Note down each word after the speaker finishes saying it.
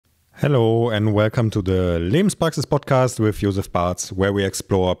Hello and welcome to the Lebenspraxis Podcast with Bartz, where we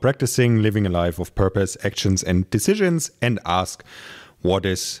explore practicing living a life of purpose, actions and decisions and ask, what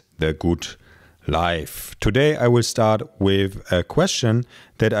is the good life? Today I will start with a question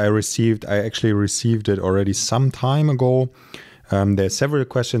that I received. I actually received it already some time ago. There are several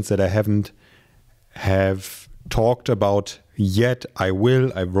questions that I haven't talked about yet. I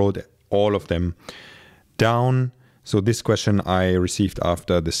wrote all of them down. So this question I received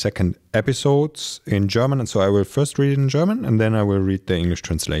after the second episodes in German. And so I will first read it in German and then I will read the English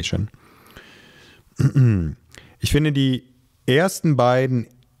translation. Ich finde die beiden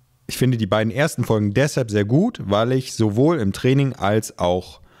ersten Folgen deshalb sehr gut, weil ich sowohl im Training als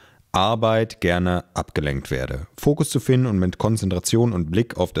auch Arbeit gerne abgelenkt werde. Fokus zu finden und mit Konzentration und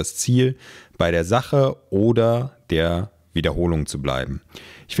Blick auf das Ziel bei der Sache oder der Wiederholung zu bleiben.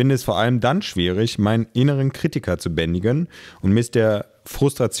 Ich finde es vor allem dann schwierig, meinen inneren Kritiker zu bändigen und mit der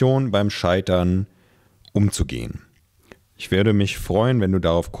Frustration beim Scheitern umzugehen. Ich würde mich freuen, wenn du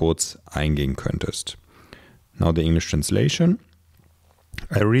darauf kurz eingehen könntest. Now the English translation.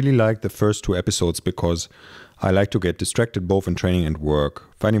 I really like the first two episodes because I like to get distracted both in training and work.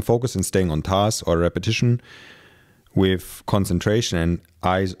 Finding focus and staying on task or repetition with concentration and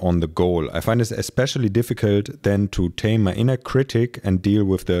eyes on the goal. I find it especially difficult then to tame my inner critic and deal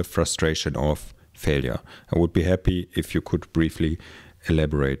with the frustration of failure. I would be happy if you could briefly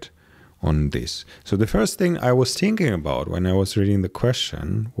elaborate on this. So the first thing I was thinking about when I was reading the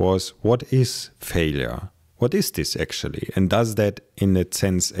question was, what is failure? What is this actually? And does that in a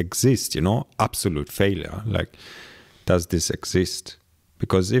sense exist, absolute failure? Like, does this exist?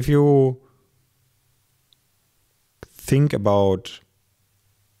 Because if you think about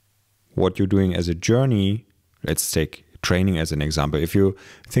what you're doing as a journey, let's take training as an example. If you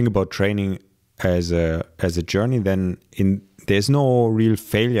think about training as a journey, then there's no real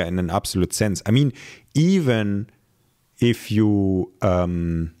failure in an absolute sense. I mean, even if you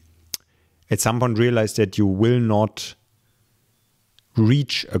at some point realize that you will not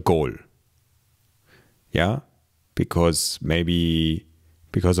reach a goal,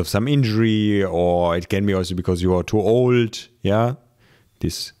 because of some injury, or it can be also because you are too old.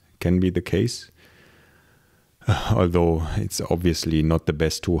 This can be the case. Although it's obviously not the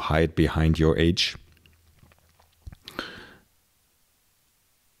best to hide behind your age.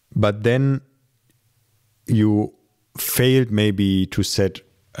 But then you failed maybe to set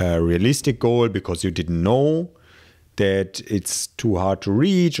a realistic goal because you didn't know that it's too hard to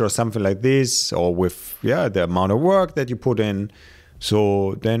reach or something like this, or with the amount of work that you put in.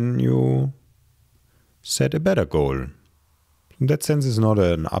 So then you set a better goal. In that sense, it's not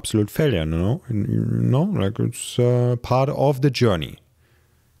an absolute failure, like it's part of the journey.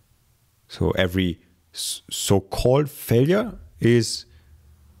 So every so-called failure is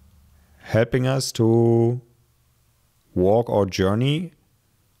helping us to walk our journey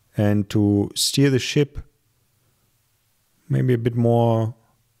and to steer the ship maybe a bit more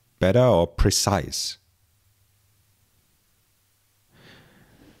better or precise.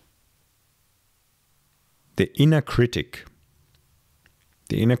 The inner critic.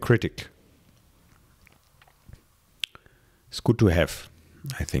 It's good to have,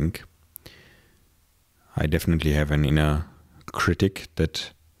 I think. I definitely have an inner critic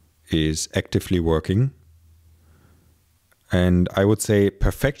that is actively working. And I would say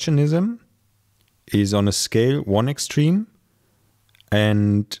perfectionism is on a scale one extreme,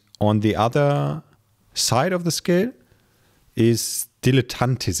 and on the other side of the scale is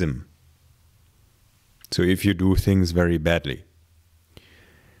dilettantism. So if you do things very badly.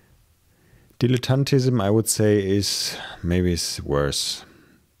 Dilettantism, I would say, is worse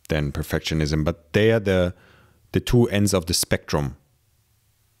than perfectionism, but they are the two ends of the spectrum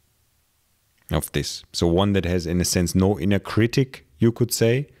of this. So one that has, in a sense, no inner critic, you could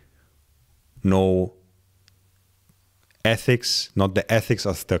say, no ethics, not the ethics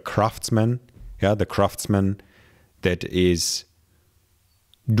of the craftsman, the craftsman that is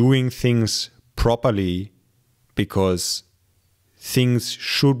doing things properly because things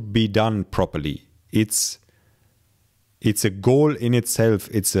should be done properly. It's a goal in itself.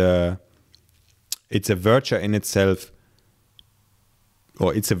 It's a virtue in itself,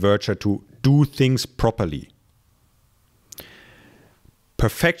 or it's a virtue to do things properly.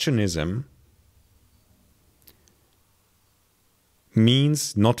 Perfectionism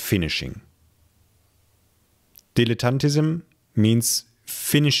means not finishing. Dilettantism means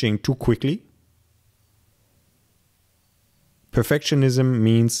finishing too quickly. Perfectionism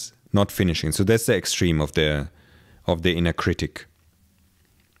means not finishing. So that's the extreme of the inner critic.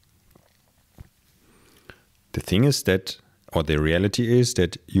 The thing is that or the reality is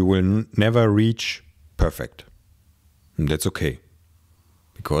that you will never reach perfect. And that's okay.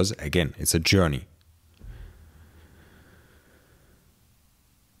 Because again, it's a journey.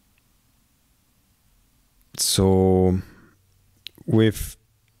 So with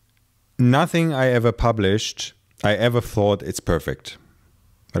nothing I ever published, I ever thought it's perfect.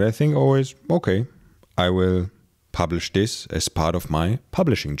 But I think always, okay, I will publish this as part of my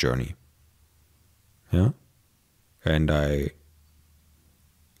publishing journey. Yeah. And I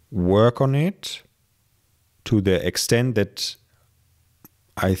work on it to the extent that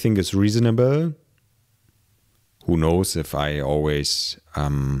I think is reasonable. Who knows if I always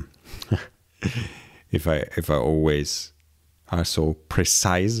if I always are so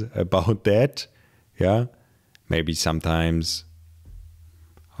precise about that. Yeah. Maybe sometimes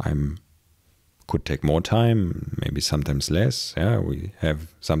could take more time, maybe sometimes less. Yeah, we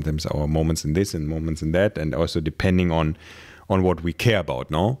have sometimes our moments in this and moments in that, and also depending on what we care about.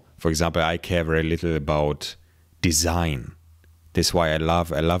 No, for example, I care very little about design. This is why I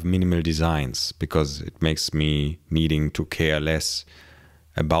love minimal designs, because it makes me needing to care less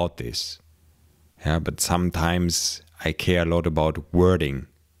about this. Yeah, but sometimes I care a lot about wording.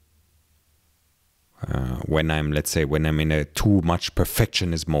 When I'm in a too much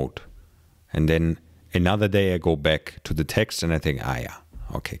perfectionist mode. And then another day I go back to the text and I think, yeah,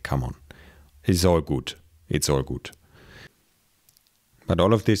 okay, come on. It's all good. It's all good. But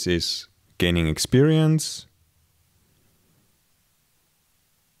all of this is gaining experience,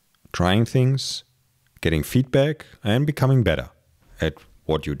 trying things, getting feedback, and becoming better at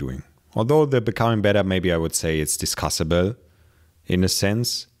what you're doing. Although the becoming better, maybe I would say it's discussable in a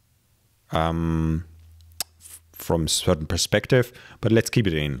sense. From a certain perspective, but let's keep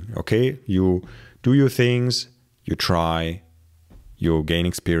it in, okay? You do your things, you try, you gain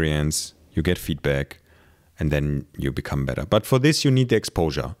experience, you get feedback, and then you become better. But for this, you need the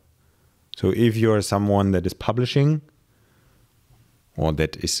exposure. So if you're someone that is publishing or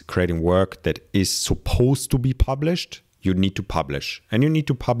that is creating work that is supposed to be published, you need to publish. And you need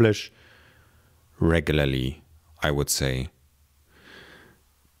to publish regularly, I would say.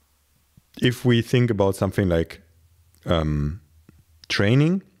 If we think about something like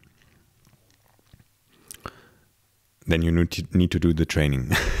training, then you need to do the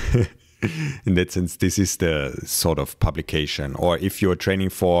training. In that sense, this is the sort of publication. Or if you're training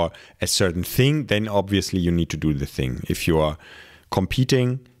for a certain thing, then obviously you need to do the thing. If you are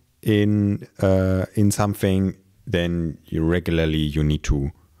competing in something, then you need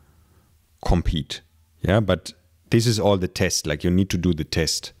to compete. Yeah, but this is all the test. Like you need to do the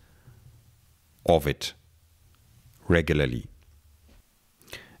test of it regularly.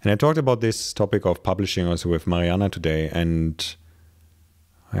 And I talked about this topic of publishing also with Mariana today, and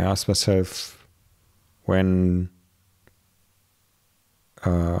I asked myself, when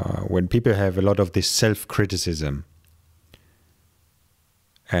people have a lot of this self-criticism,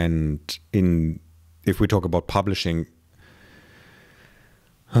 and if we talk about publishing,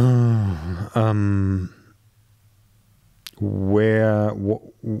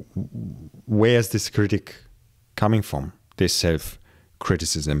 where's this critic coming from, this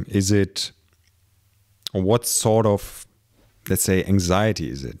self-criticism? Is it, what sort of, let's say, anxiety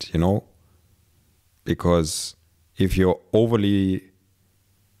is it, Because if you're overly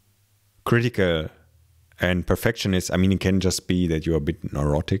critical and perfectionist, I mean, it can just be that you're a bit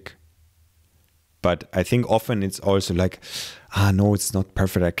neurotic. But I think often it's also like, no, it's not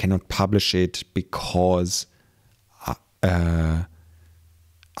perfect. I cannot publish it because I'm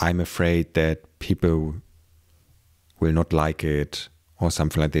afraid that people will not like it or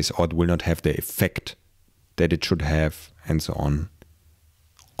something like this, or it will not have the effect that it should have, and so on.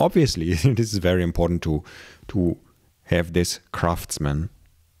 Obviously, this is very important to have this craftsman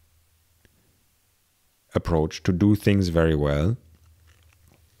approach, to do things very well.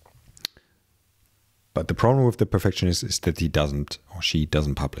 But the problem with the perfectionist is that he doesn't, or she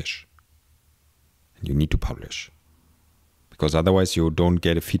doesn't publish. And you need to publish. Because otherwise you don't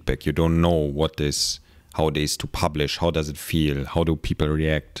get a feedback. You don't know how it is to publish. How does it feel? How do people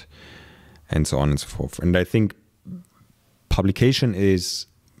react? And so on and so forth. And I think publication is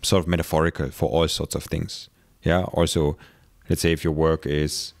sort of metaphorical for all sorts of things. Yeah. Also, let's say if your work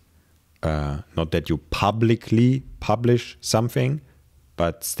is not that you publicly publish something,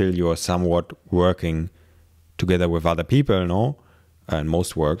 but still you are somewhat working together with other people, no? And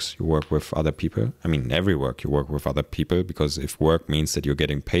most works, you work with other people. I mean, every work you work with other people, because if work means that you're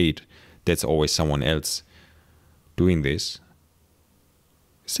getting paid, that's always someone else doing this.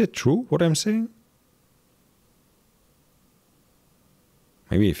 Is that true, what I'm saying?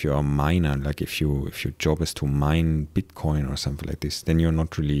 maybe if you're a miner, like if your job is to mine Bitcoin or something like this, then you're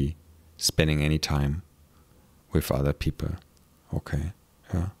not really spending any time with other people. Okay,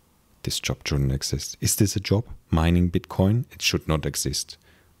 yeah, this job shouldn't exist. Is this a job? Mining Bitcoin? It should not exist.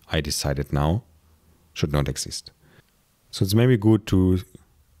 I decided now, should not exist. So it's maybe good to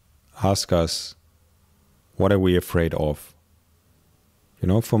ask us, what are we afraid of? You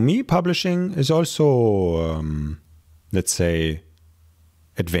know, for me, publishing is also, let's say,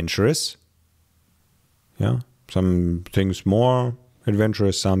 adventurous. Yeah, some things more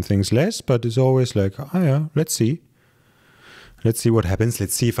adventurous, some things less, but it's always like, oh yeah, let's see. Let's see what happens.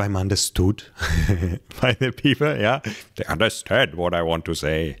 Let's see if I'm understood by the people. Yeah, they understand what I want to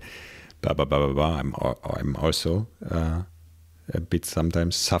say. Blah, blah, blah, blah, blah. I'm also a bit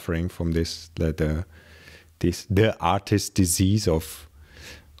sometimes suffering from this, the artist disease of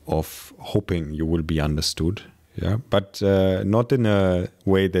hoping you will be understood. Yeah, but not in a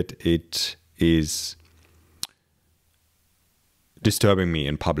way that it is disturbing me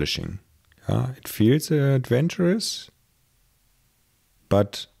in publishing. It feels adventurous,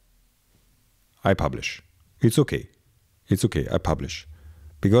 but I publish. It's okay. It's okay. I publish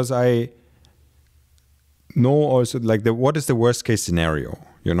because I know also like what is the worst case scenario.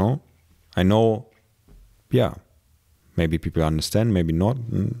 You know, I know. Yeah, maybe people understand. Maybe not.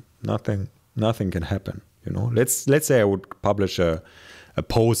 Nothing can happen. You know, let's say I would publish a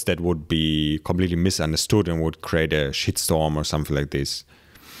post that would be completely misunderstood and would create a shitstorm or something like this.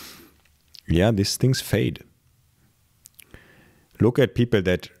 Yeah, these things fade. Look at people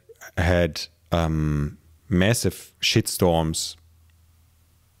that had massive shitstorms.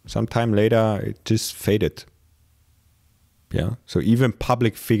 Sometime later, it just faded. Yeah, so even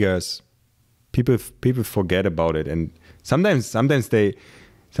public figures, people forget about it, and sometimes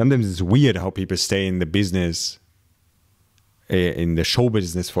it's weird how people stay in the business, in the show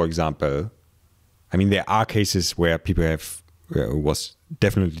business, for example. I mean, there are cases where people have, it was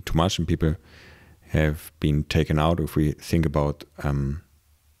definitely too much and people have been taken out. If we think about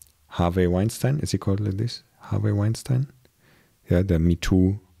Harvey Weinstein, is he called like this? Harvey Weinstein? Yeah, the Me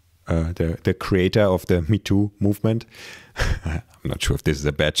Too, the creator of the Me Too movement. I'm not sure if this is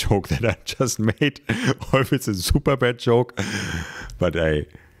a bad joke that I just made or if it's a super bad joke, but I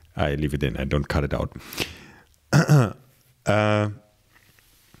leave it in. I don't cut it out.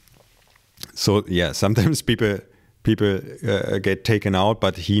 So yeah, sometimes people get taken out,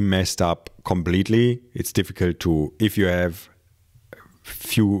 but he messed up completely. It's difficult to, if you have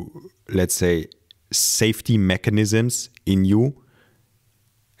few, let's say, safety mechanisms in you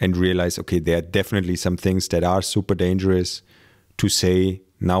and realize, okay, there are definitely some things that are super dangerous to say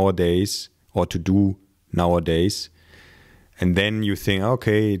nowadays or to do nowadays. And then you think,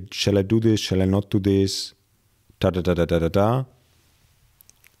 okay, shall I do this? Shall I not do this? Da-da-da-da-da-da-da.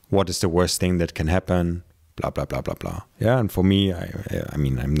 What is the worst thing that can happen? Blah, blah, blah, blah, blah. Yeah, and for me, I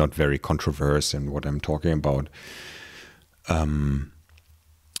mean, I'm not very controversial in what I'm talking about.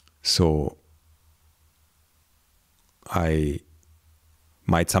 So I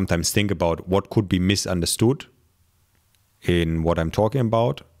might sometimes think about what could be misunderstood in what I'm talking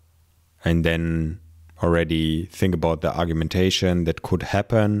about, and then already think about the argumentation that could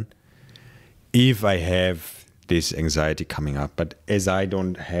happen if I have this anxiety coming up. But as I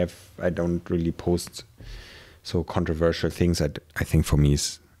don't really post so controversial things, I think for me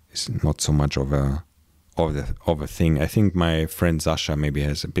is not so much of a thing. I think my friend Sasha maybe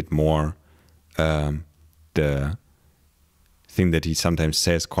has a bit more the thing that he sometimes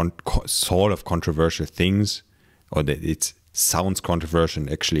says sort of controversial things, or that it sounds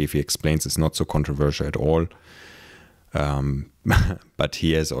controversial. Actually, if he explains, it's not so controversial at all. But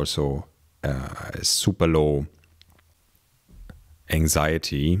he has also a super low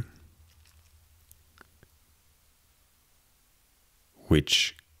anxiety,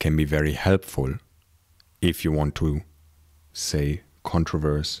 which can be very helpful if you want to say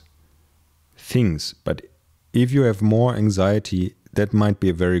controversial things. But if you have more anxiety, that might be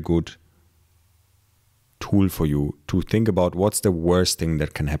a very good tool for you to think about what's the worst thing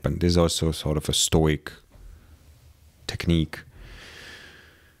that can happen. This is also sort of a stoic technique.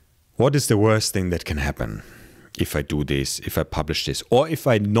 What is the worst thing that can happen if I do this, if I publish this, or if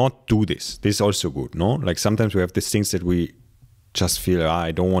I not do this? This is also good, no? Like sometimes we have these things that we just feel,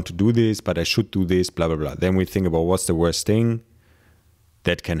 I don't want to do this, but I should do this, blah, blah, blah. Then we think about what's the worst thing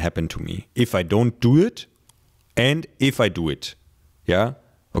that can happen to me if I don't do it, and if I do it. Yeah?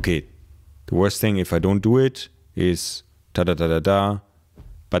 Okay, the worst thing if I don't do it is da-da-da-da-da,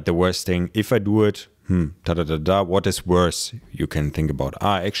 but the worst thing if I do it, da-da-da-da, what is worse? You can think about,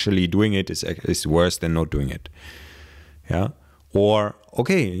 actually doing it is worse than not doing it. Yeah? Or,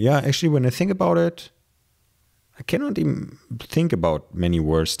 okay, yeah, actually, when I think about it, I cannot even think about many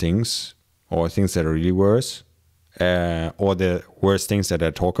worse things or things that are really worse, or the worst things that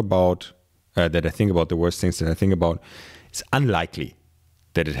I talk about, that I think about, the worst things that I think about. It's unlikely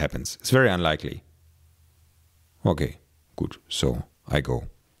that it happens. It's very unlikely. Okay, good. So I go.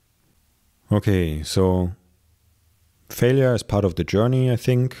 Okay, so failure is part of the journey, I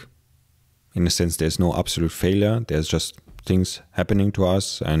think. In a sense, there's no absolute failure. There's just things happening to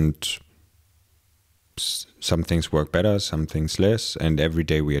us, and some things work better, some things less, and every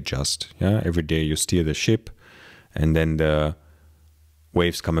day we adjust. Yeah, every day you steer the ship, and then the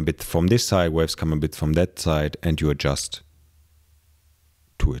waves come a bit from this side, waves come a bit from that side, and you adjust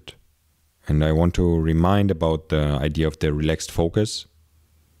to it. And I want to remind about the idea of the relaxed focus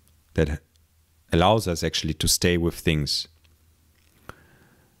that allows us actually to stay with things.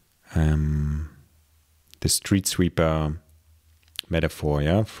 The street sweeper metaphor,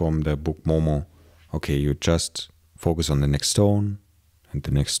 yeah, from the book Momo. Okay, you just focus on the next stone, and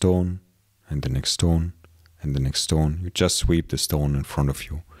the next stone, and the next stone, and the next stone. You just sweep the stone in front of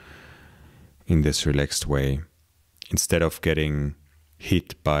you in this relaxed way, instead of getting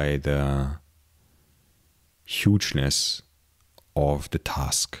hit by the hugeness of the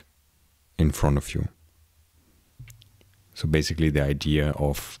task in front of you. So basically the idea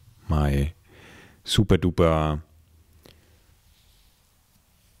of my super duper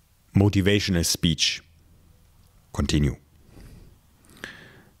motivational speech. Continue.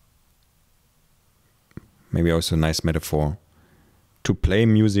 Maybe also a nice metaphor. To play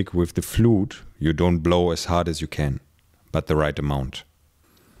music with the flute, you don't blow as hard as you can, but the right amount.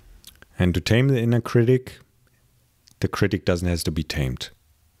 And to tame the inner critic, the critic doesn't have to be tamed.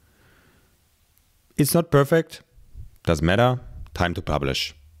 It's not perfect, doesn't matter, time to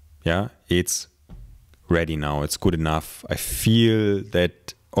publish. Yeah, it's ready now, it's good enough. I feel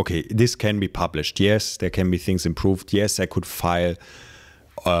that, okay, this can be published. Yes, there can be things improved. Yes, I could file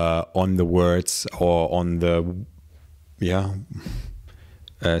on the words or on the,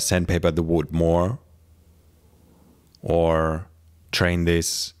 sandpaper the wood more, or train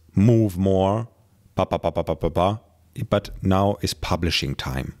this, move more, but now is publishing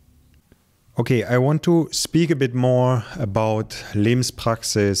time. Okay, I want to speak a bit more about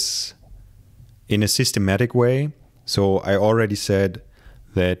Lebenspraxis in a systematic way. So I already said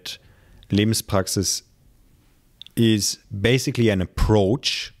that Lebenspraxis is basically an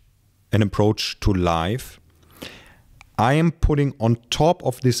approach to life. I am putting on top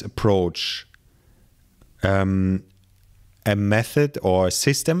of this approach a method or a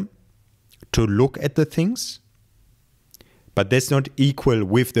system to look at the things, but that's not equal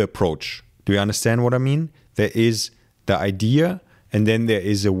with the approach. Do you understand what I mean? There is the idea, and then there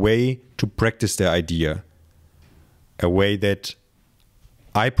is a way to practice the idea. A way that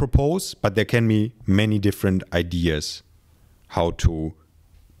I propose, but there can be many different ideas how to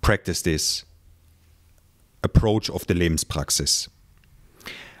practice this approach of the Lebenspraxis.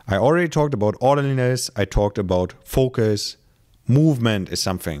 I already talked about orderliness, I talked about focus. Movement is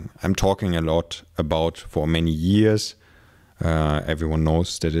something I'm talking a lot about for many years. Everyone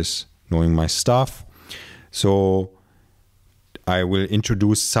knows that is knowing my stuff. So I will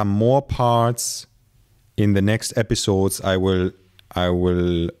introduce some more parts in the next episodes. I will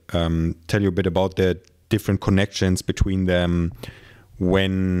tell you a bit about the different connections between them,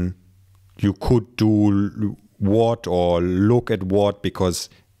 when you could do what or look at what, because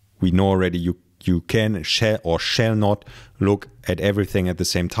we know already you can, shall not look at everything at the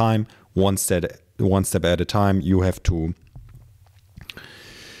same time. One step at a time. You have to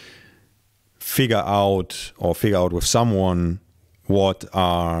figure out with someone what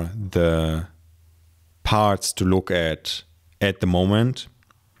are the parts to look at the moment.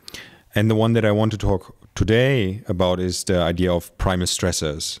 And the one that I want to talk today about is the idea of primal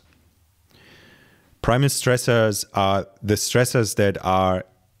stressors. Primal stressors are the stressors that are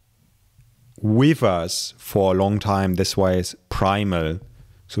with us for a long time. That's why it's primal.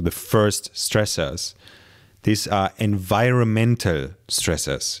 So the first stressors. These are environmental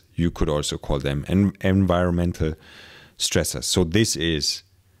stressors. You could also call them environmental stressors. So this is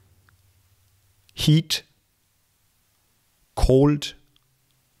heat, cold,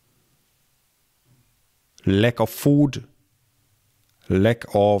 lack of food, lack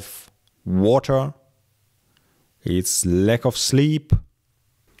of water, it's lack of sleep,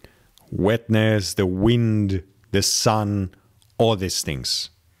 wetness, the wind, the sun, all these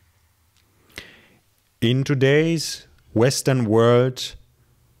things. In today's Western world,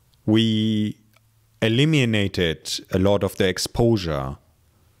 we eliminated a lot of the exposure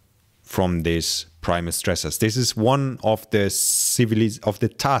from these primal stressors. This is one of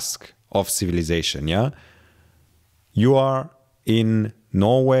the task of civilization. Yeah, you are in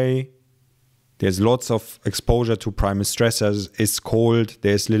Norway. There's lots of exposure to primal stressors. It's cold.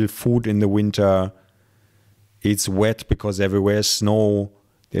 There's little food in the winter. It's wet because everywhere is snow.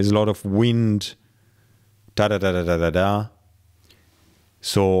 There's a lot of wind. Da da da da da da da.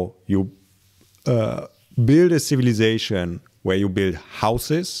 So you build a civilization where you build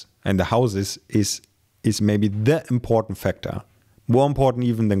houses, and the houses is maybe the important factor, more important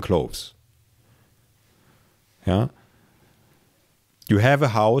even than clothes. Yeah. You have a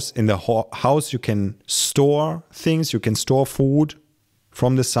house. In the house, you can store things. You can store food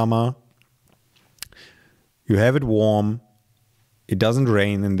from the summer. You have it warm. It doesn't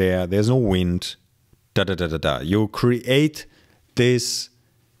rain in there. There's no wind. Da da da da da. You create this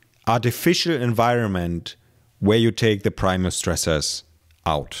artificial environment where you take the primal stressors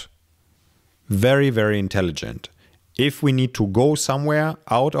out. Very, very intelligent. If we need to go somewhere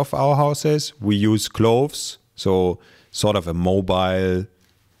out of our houses, we use clothes. So sort of a mobile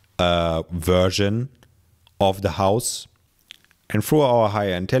version of the house. And through our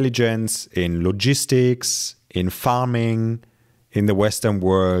higher intelligence in logistics, in farming, in the Western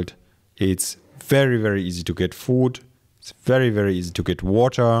world, it's very, very easy to get food. It's very, very easy to get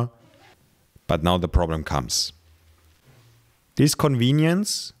water. But now the problem comes. This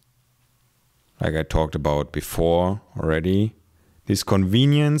convenience, like I talked about before already, this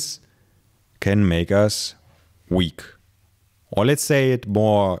convenience can make us weak. Or let's say it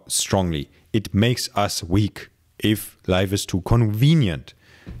more strongly. It makes us weak if life is too convenient.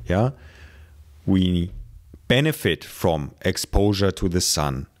 Yeah, we benefit from exposure to the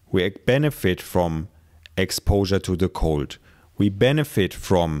sun. We benefit from exposure to the cold. We benefit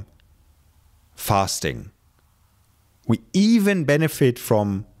from fasting. We even benefit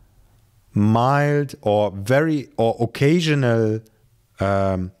from mild or occasional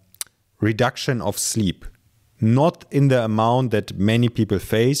reduction of sleep. Not in the amount that many people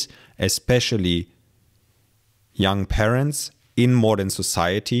face, especially young parents in modern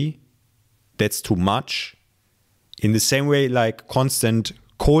society. That's too much. In the same way, like constant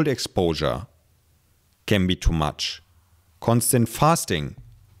cold exposure can be too much. Constant fasting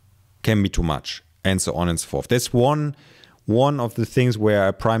can be too much, and so on and so forth. That's one of the things where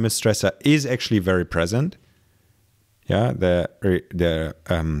a primal stressor is actually very present. Yeah, the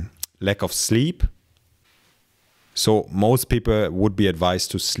lack of sleep. So most people would be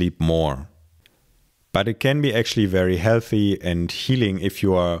advised to sleep more. But it can be actually very healthy and healing if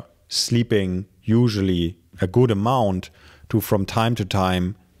you are sleeping usually a good amount to from time to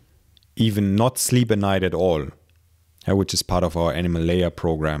time even not sleep a night at all, which is part of our animal layer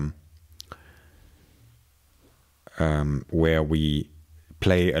program, where we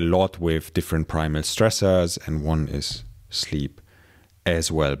play a lot with different primal stressors, and one is sleep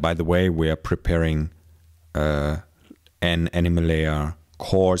as well. By the way, we are preparing an animal layer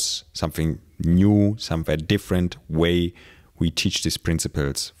course, something new, somewhere different way we teach these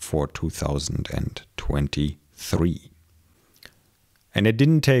principles for 2023. And it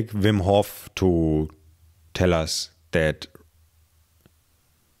didn't take Wim Hof to tell us that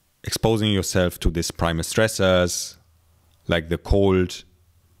exposing yourself to these primal stressors, like the cold,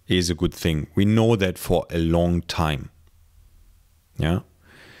 is a good thing. We know that for a long time. Yeah.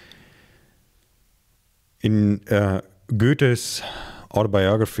 In Goethe's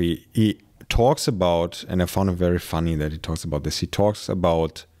autobiography, he talks about, and I found it very funny that he talks about this. He talks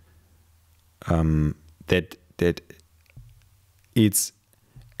about that it's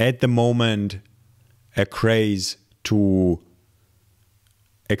at the moment a craze to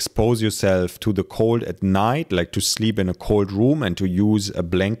expose yourself to the cold at night, like to sleep in a cold room and to use a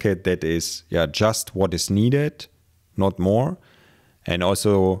blanket that is just what is needed, not more. And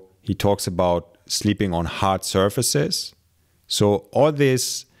also he talks about sleeping on hard surfaces. So all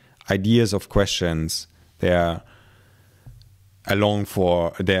these ideas of questions, they're around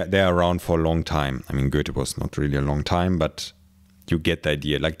for a long time. I mean, Goethe was not really a long time, but you get the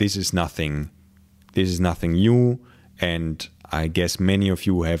idea. Like this is nothing new, and I guess many of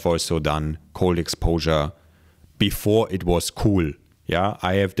you have also done cold exposure before it was cool. Yeah,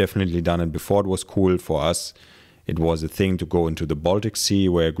 I have definitely done it before it was cool. For us, it was a thing to go into the Baltic Sea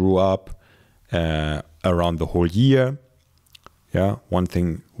where I grew up around the whole year. Yeah, one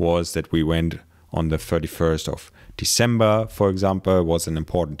thing was that we went on the 31st of December, for example, was an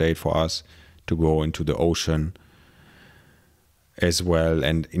important date for us to go into the ocean as well.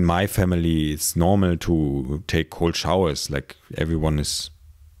 And in my family, it's normal to take cold showers, like everyone is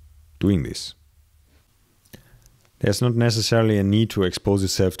doing this. There's not necessarily a need to expose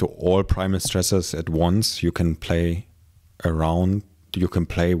yourself to all primal stressors at once. You can play around, you can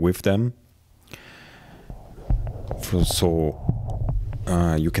play with them. So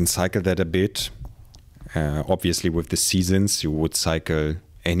you can cycle that a bit. Obviously with the seasons, you would cycle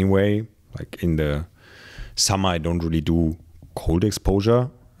anyway. Like in the summer, I don't really do cold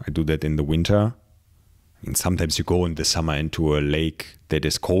exposure. I do that in the winter. I mean, sometimes you go in the summer into a lake that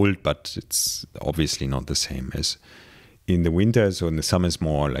is cold, but it's obviously not the same as in the winter. So in the summer is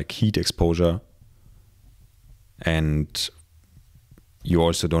more like heat exposure. And you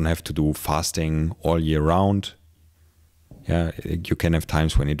also don't have to do fasting all year round. Yeah, you can have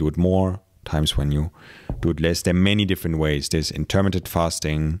times when you do it more, times when you do it less. There are many different ways. There's intermittent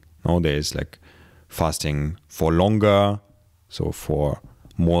fasting. There's like fasting for longer, so for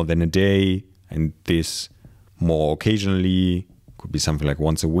more than a day. And this more occasionally, could be something like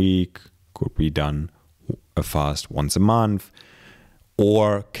once a week, could be done a fast once a month,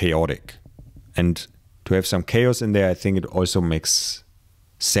 or chaotic. And to have some chaos in there, I think it also makes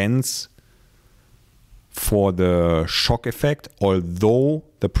sense for the shock effect, although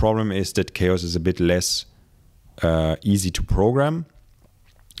the problem is that chaos is a bit less easy to program.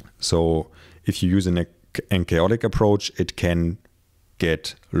 So if you use a chaotic approach, it can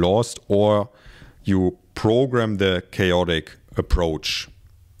get lost, or you program the chaotic approach,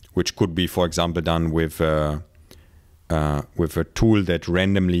 which could be, for example, done with a tool that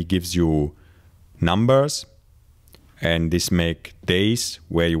randomly gives you numbers, and this make days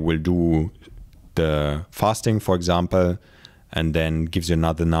where you will do the fasting, for example, and then gives you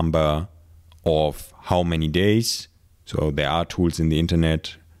another number of how many days. So there are tools in the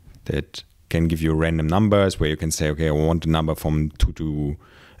internet that can give you random numbers where you can say, okay, I want a number from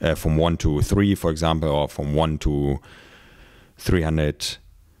 1 to 3, for example, or from 1 to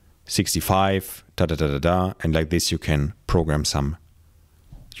 365, and like this you can program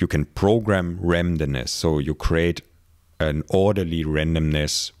randomness. So you create an orderly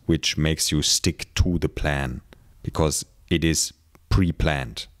randomness which makes you stick to the plan because it is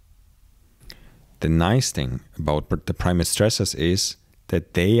pre-planned. The nice thing about the primal stressors is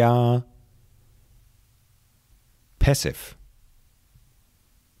that they are passive.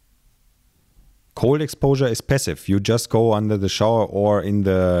 Cold exposure is passive. You just go under the shower or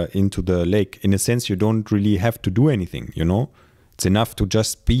into the lake. In a sense, you don't really have to do anything, It's enough to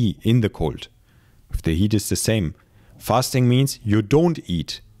just be in the cold. If the heat is the same. Fasting means you don't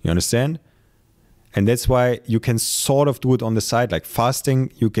eat. You understand? And that's why you can sort of do it on the side. Like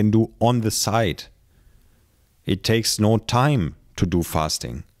fasting, you can do on the side. It takes no time to do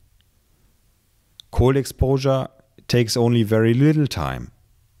fasting. Cold exposure takes only very little time.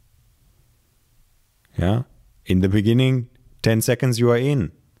 Yeah. In the beginning, 10 seconds you are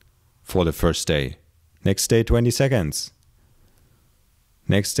in for the first day. Next day, 20 seconds.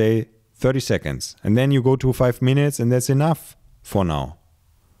 Next day, 30 seconds. And then you go to 5 minutes and that's enough for now.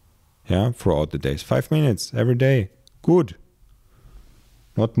 Yeah, throughout the days. 5 minutes every day. Good.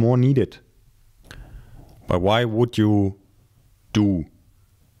 Not more needed. But why would you do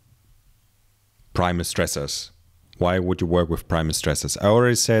primal stressors? Why would you work with primal stressors? I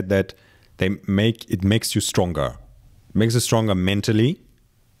already said that it makes you stronger. It makes you stronger mentally.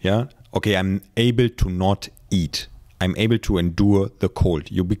 Yeah. Okay, I'm able to not eat. I'm able to endure the cold.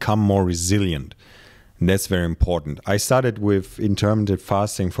 You become more resilient. And that's very important. I started with intermittent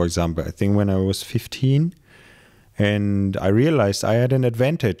fasting, for example, I think when I was 15. And I realized I had an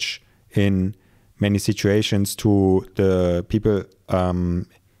advantage in many situations to the people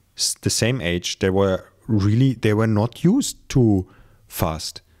the same age. They were not used to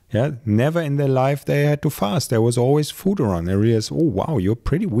fast. Yeah, never in their life they had to fast. There was always food around. I realized, oh wow, you're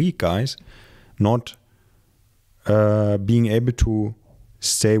pretty weak, guys. Not being able to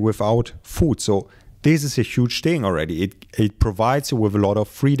stay without food. So this is a huge thing already. It provides you with a lot of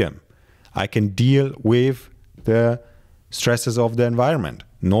freedom. I can deal with the stresses of the environment,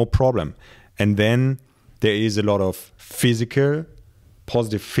 no problem. And then there is a lot of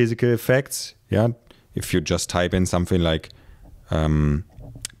positive physical effects. Yeah, if you just type in something like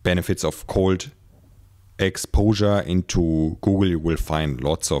benefits of cold exposure into Google, you will find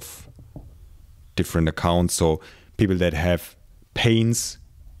lots of different accounts. So people that have pains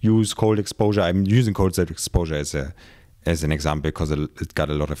use cold exposure. I'm using cold exposure as an example because it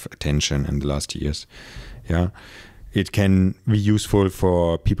got a lot of attention in the last years. Yeah, it can be useful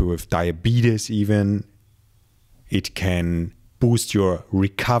for people with diabetes even. It can boost your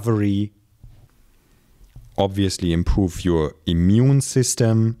recovery, obviously improve your immune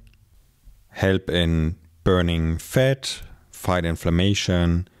system, help in burning fat, fight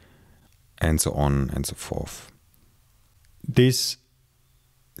inflammation, and so on and so forth. these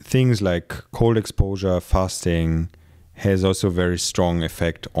things like cold exposure, fasting, has also a very strong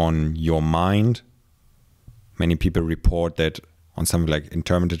effect on your mind. Many people report that on something like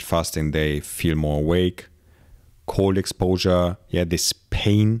intermittent fasting, they feel more awake. Cold exposure, this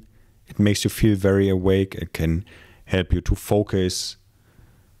pain, it makes you feel very awake. It can help you to focus.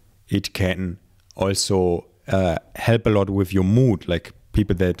 It can also help a lot with your mood. Like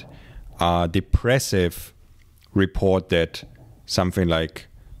people that are depressive report that something like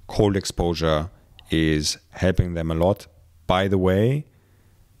cold exposure is helping them a lot. By the way,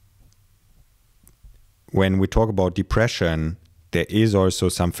 when we talk about depression, there is also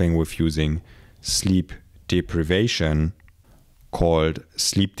something with using sleep deprivation called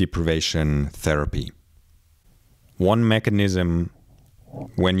sleep deprivation therapy. One mechanism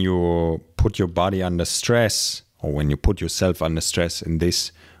when you put your body under stress, or when you put yourself under stress in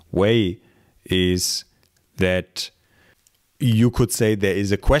this way, is that you could say there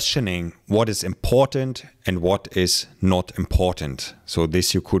is a questioning what is important and what is not important. So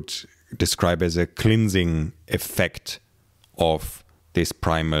this you could describe as a cleansing effect of these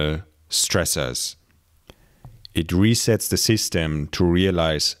primal stressors. It resets the system to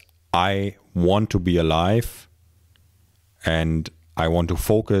realize I want to be alive and I want to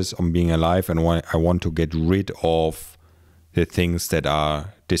focus on being alive, and I want to get rid of the things that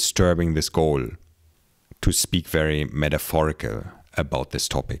are disturbing this goal, to speak very metaphorical about this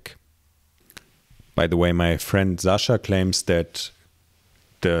topic. By the way, my friend Sasha claims that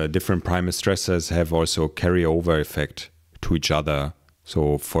the different primal stressors have also carryover effect to each other.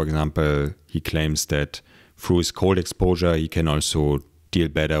 So, for example, he claims that through his cold exposure, he can also deal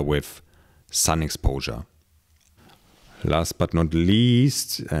better with sun exposure. Last but not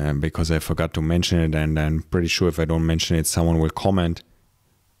least, because I forgot to mention it, and I'm pretty sure if I don't mention it, someone will comment,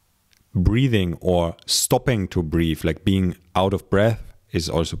 breathing or stopping to breathe, like being out of breath, is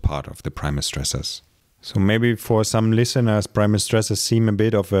also part of the primal stressors. So maybe for some listeners, primal stressors seem a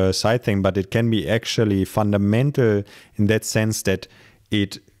bit of a side thing, but it can be actually fundamental in that sense that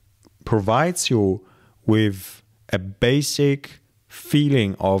it provides you with a basic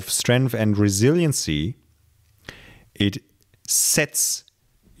feeling of strength and resiliency. It sets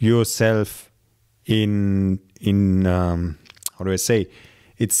yourself in how do I say?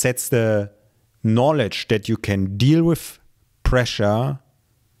 It sets the knowledge that you can deal with pressure,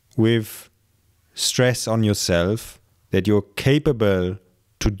 with stress on yourself, that you're capable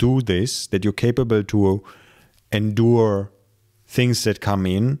to do this, that you're capable to endure things that come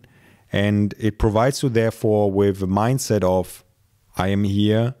in. And it provides you, therefore, with a mindset of, I am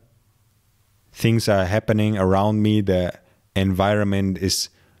here, things are happening around me, the environment is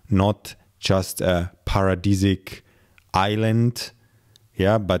not just a paradisic island,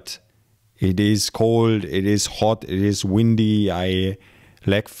 but it is cold, it is hot, it is windy, I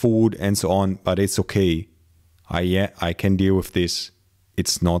lack food and so on, but it's okay. I can deal with this.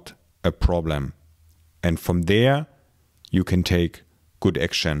 It's not a problem. And from there, you can take good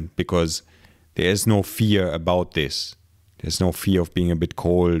action, because there is no fear about this. There's no fear of being a bit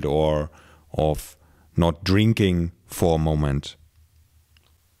cold or of not drinking for a moment.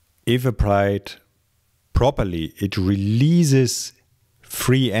 If applied properly, it releases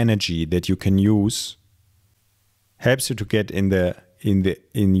free energy that you can use, helps you to get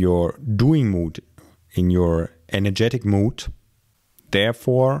in your doing mood, in your energetic mood.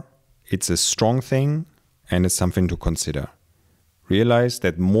 Therefore, it's a strong thing and it's something to consider. Realize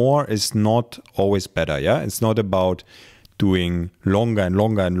that more is not always better. It's not about doing longer and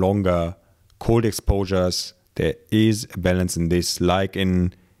longer and longer cold exposures. There is a balance in this, like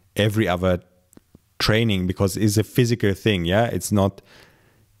in every other training, because it's a physical thing. It's not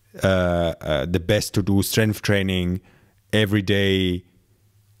the best to do strength training every day,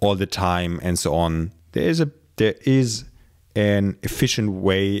 all the time, and so on. There is an efficient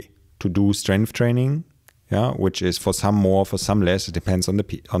way to do strength training, which is for some more, for some less. It depends on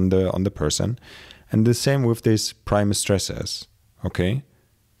the person. And the same with these primal stressors. Okay,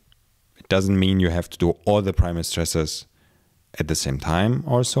 it doesn't mean you have to do all the primal stressors at the same time.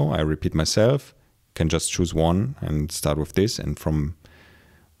 Also, I repeat myself, you can just choose one and start with this, and from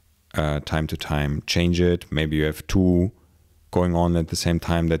time to time change it. Maybe you have two going on at the same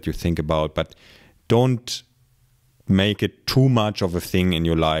time that you think about, but don't make it too much of a thing in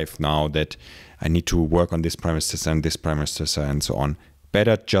your life now that I need to work on this primal stressor and this primal stressor and so on.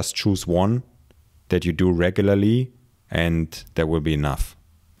 Better just choose one that you do regularly, and that will be enough.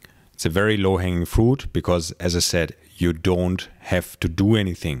 It's a very low-hanging fruit because, as I said, you don't have to do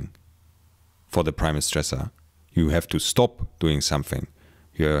anything for the primal stressor. You have to stop doing something.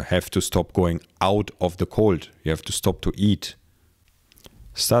 You have to stop going out of the cold. You have to stop to eat.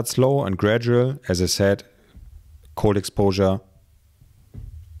 Start slow and gradual. As I said, cold exposure,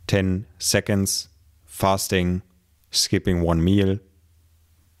 10 seconds, fasting, skipping one meal.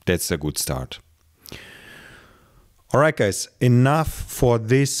 That's a good start. All right, guys, enough for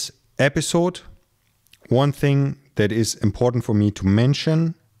this episode. One thing that is important for me to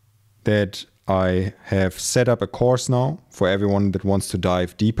mention, that I have set up a course now for everyone that wants to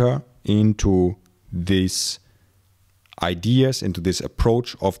dive deeper into these ideas, into this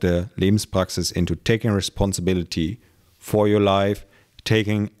approach of the Lebenspraxis, into taking responsibility for your life,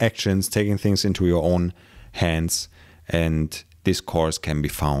 taking actions, taking things into your own hands. And this course can be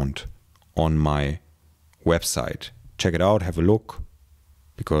found on my website. Check it out, have a look,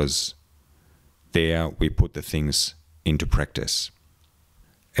 because there we put the things into practice.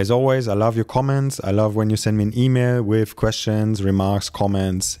 As always, I love your comments. I love when you send me an email with questions, remarks,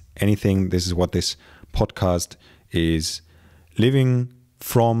 comments, anything. This is what this podcast is living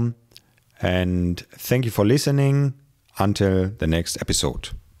from. And thank you for listening. Until the next episode.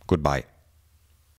 Goodbye.